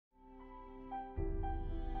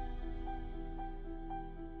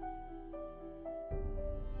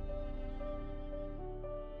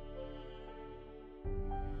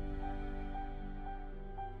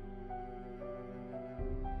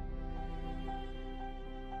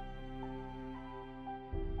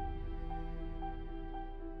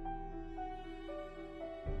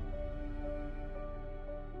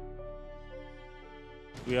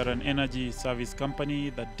We are an energy service company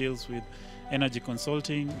that deals with energy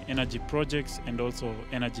consulting, energy projects, and also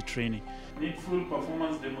energy training. Need full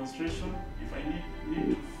performance demonstration? If I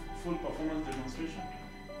need full performance demonstration?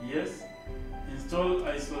 Yes. Install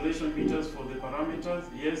isolation meters for the parameters?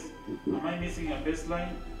 Yes. Am I missing a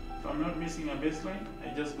baseline? If I'm not missing a baseline,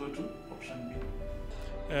 I just go to option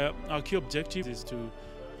B. Our key objective is to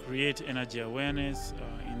create energy awareness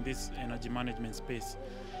in this energy management space.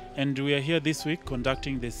 And we are here this week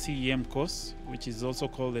conducting the CEM course, which is also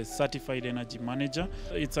called the Certified Energy Manager.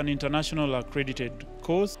 It's an international accredited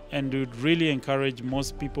course, and we would really encourage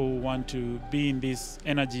most people who want to be in this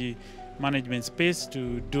energy management space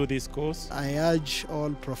to do this course. I urge all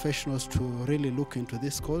professionals to really look into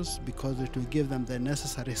this course because it will give them the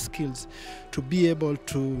necessary skills to be able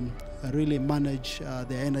to really manage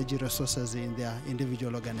their energy resources in their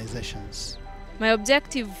individual organizations. My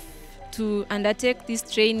objective to undertake this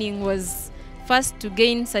training was first to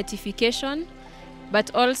gain certification,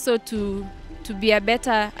 but also to be a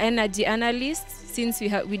better energy analyst, since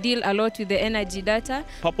we deal a lot with the energy data.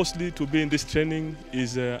 Purposely to be in this training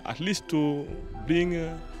is at least to bring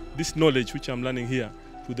this knowledge which I'm learning here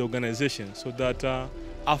to the organization, so that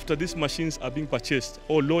after these machines are being purchased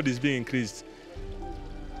or load is being increased,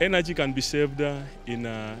 energy can be saved in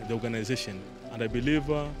the organization. And I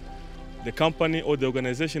believe the company or the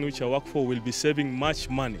organization which I work for will be saving much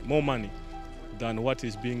money, more money than what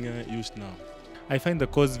is being used now. I find the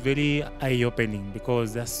course very eye-opening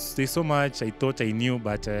because there's so much I thought I knew,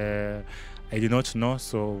 but I did not know,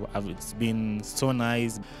 so it's been so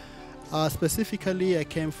nice. Specifically, I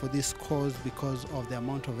came for this course because of the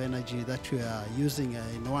amount of energy that we are using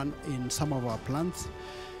in some of our plants.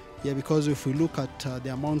 Yeah, because if we look at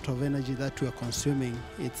the amount of energy that we are consuming,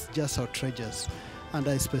 it's just outrageous. And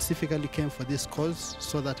I specifically came for this course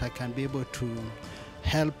so that I can be able to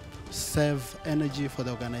help save energy for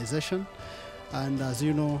the organization. And as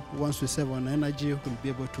you know, once we save on energy, we'll be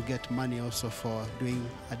able to get money also for doing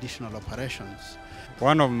additional operations.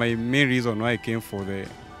 One of my main reasons why I came for the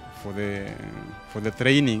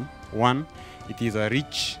training, one, it is a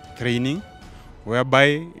rich training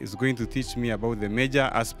whereby it's going to teach me about the major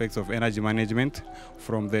aspects of energy management,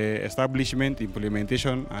 from the establishment,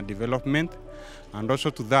 implementation, and development. And also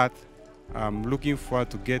to that, I'm looking forward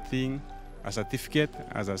to getting a certificate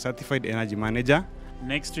as a certified energy manager.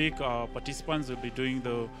 Next week, our participants will be doing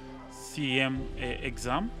the CEM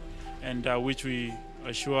exam, and which we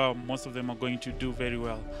are sure most of them are going to do very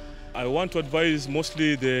well. I want to advise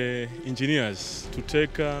mostly the engineers to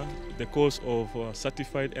take the course of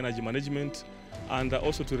Certified Energy Management, and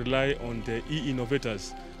also to rely on the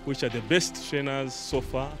Eenovators, which are the best trainers so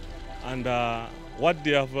far. And what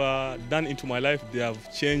they have done into my life, they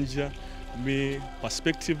have changed me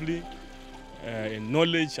perspectively, in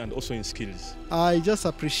knowledge and also in skills. I just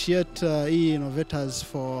appreciate Eenovators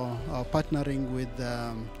for partnering with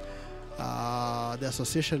the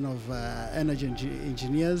Association of Energy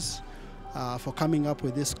Engineers for coming up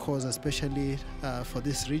with this course, especially for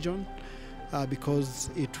this region, because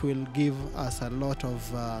it will give us a lot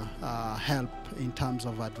of help in terms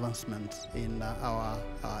of advancements in our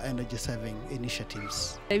energy saving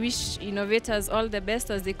initiatives. I wish Eenovators all the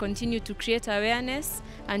best as they continue to create awareness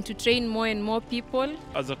and to train more and more people.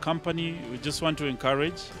 As a company, we just want to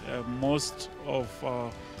encourage most of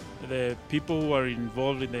the people who are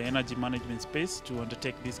involved in the energy management space to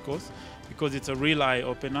undertake this course, because it's a real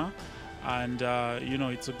eye-opener, and you know,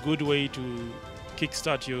 it's a good way to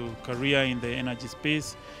kickstart your career in the energy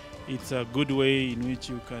space. It's a good way in which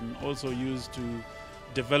you can also use to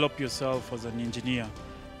develop yourself as an engineer.